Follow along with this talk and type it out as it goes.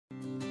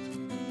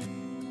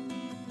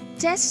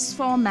Tests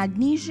for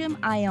magnesium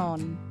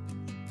ion.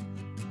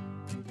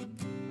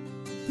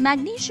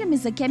 Magnesium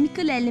is a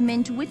chemical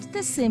element with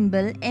the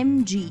symbol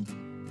Mg.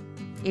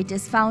 It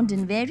is found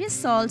in various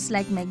salts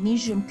like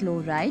magnesium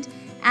chloride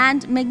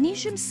and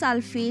magnesium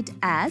sulfate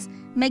as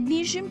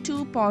magnesium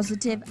 2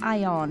 positive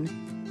ion.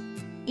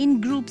 In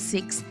group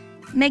 6,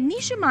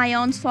 magnesium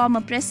ions form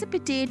a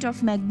precipitate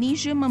of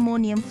magnesium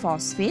ammonium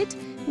phosphate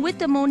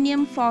with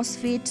ammonium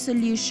phosphate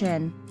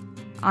solution.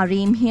 Our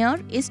aim here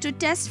is to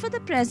test for the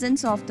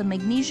presence of the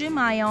magnesium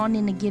ion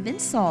in a given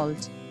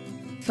salt.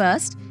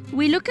 First,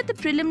 we look at the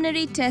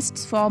preliminary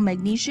tests for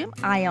magnesium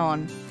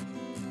ion.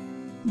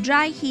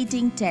 Dry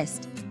heating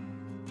test.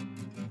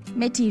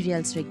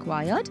 Materials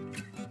required: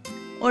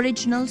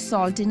 original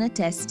salt in a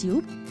test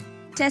tube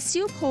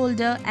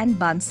holder and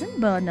Bunsen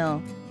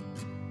burner.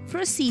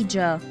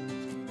 Procedure: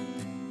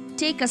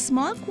 take a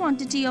small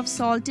quantity of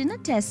salt in a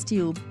test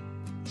tube.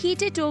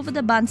 Heat it over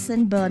the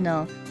Bunsen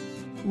burner.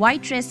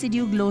 White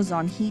residue glows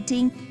on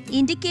heating,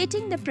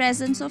 indicating the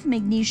presence of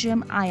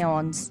magnesium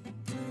ions.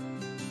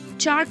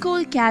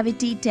 Charcoal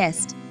cavity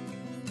test.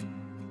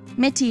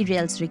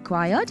 Materials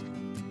required: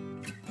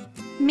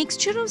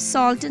 mixture of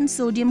salt and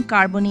sodium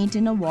carbonate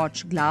in a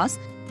watch glass,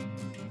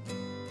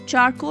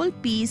 charcoal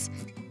piece,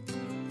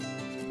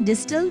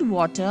 distilled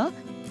water,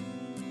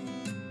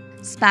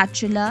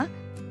 spatula,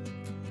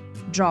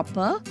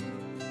 dropper,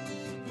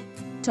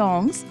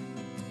 tongs,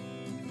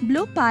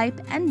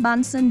 blowpipe and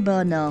Bunsen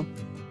burner.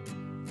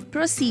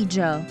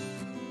 Procedure: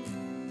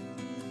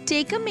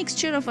 take a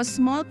mixture of a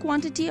small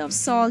quantity of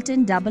salt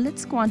and double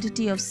its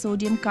quantity of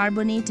sodium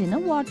carbonate in a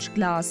watch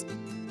glass.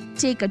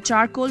 Take a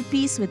charcoal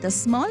piece with a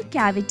small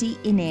cavity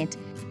in it.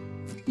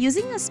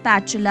 Using a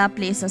spatula,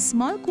 place a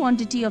small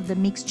quantity of the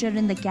mixture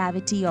in the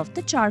cavity of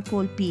the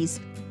charcoal piece.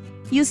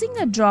 Using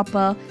a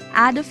dropper,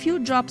 add a few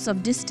drops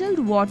of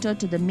distilled water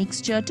to the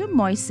mixture to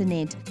moisten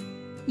it.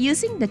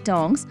 Using the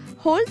tongs,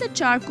 hold the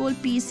charcoal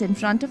piece in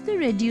front of the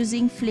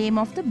reducing flame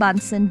of the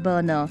Bunsen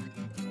burner.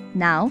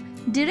 Now,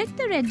 direct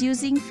the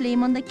reducing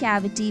flame on the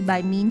cavity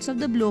by means of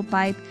the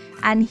blowpipe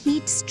and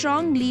heat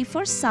strongly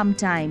for some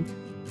time.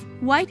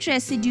 White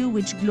residue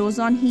which glows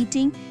on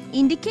heating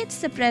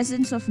indicates the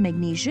presence of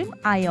magnesium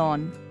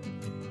ion.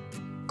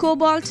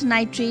 Cobalt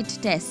nitrate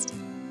test.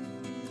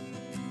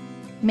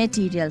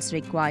 Materials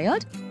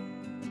required: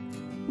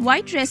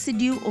 white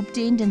residue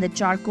obtained in the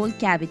charcoal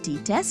cavity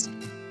test,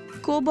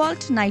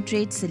 cobalt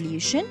nitrate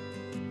solution,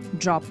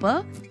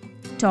 dropper,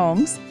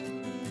 tongs,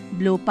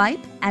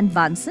 blowpipe and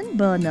Bunsen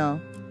burner.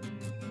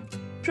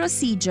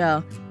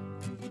 Procedure: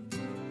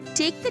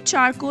 take the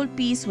charcoal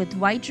piece with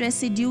white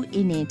residue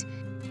in it.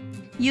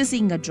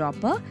 Using a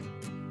dropper,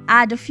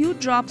 add a few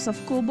drops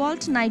of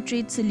cobalt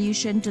nitrate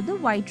solution to the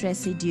white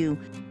residue.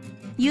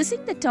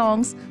 Using the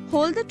tongs,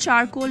 hold the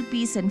charcoal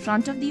piece in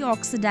front of the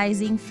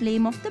oxidizing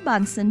flame of the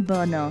Bunsen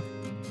burner.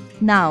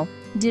 Now,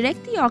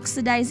 direct the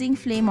oxidizing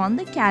flame on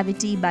the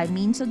cavity by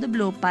means of the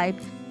blowpipe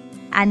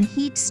and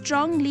heat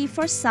strongly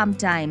for some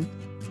time.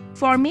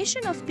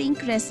 Formation of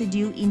pink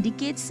residue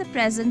indicates the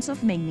presence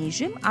of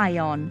magnesium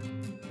ion.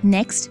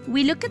 Next,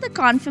 we look at the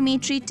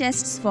confirmatory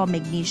tests for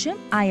magnesium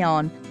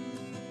ion.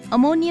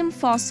 Ammonium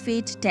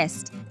phosphate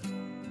test.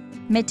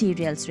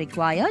 Materials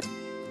required: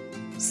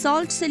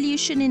 salt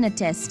solution in a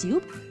test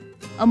tube,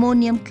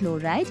 ammonium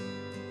chloride,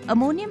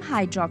 ammonium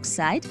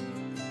hydroxide,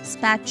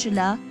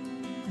 spatula,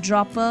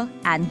 dropper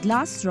and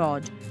glass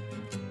rod.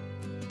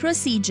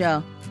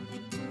 Procedure: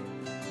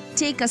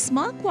 take a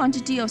small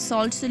quantity of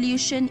salt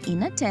solution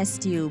in a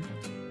test tube.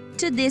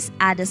 To this,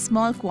 add a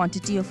small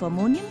quantity of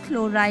ammonium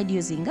chloride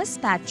using a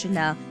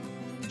spatula.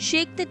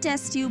 Shake the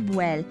test tube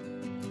well.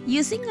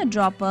 Using a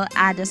dropper,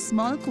 add a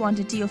small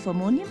quantity of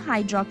ammonium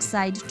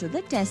hydroxide to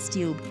the test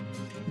tube.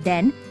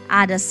 Then,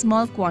 add a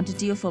small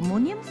quantity of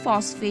ammonium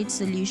phosphate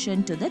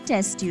solution to the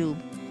test tube.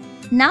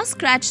 Now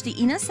scratch the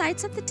inner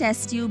sides of the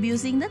test tube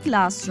using the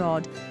glass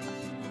rod.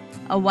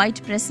 A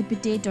white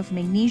precipitate of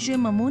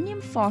magnesium ammonium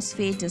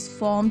phosphate is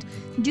formed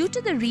due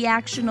to the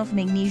reaction of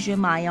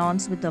magnesium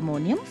ions with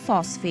ammonium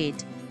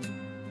phosphate.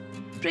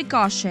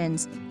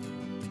 Precautions: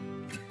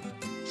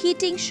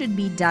 heating should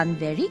be done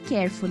very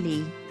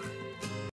carefully.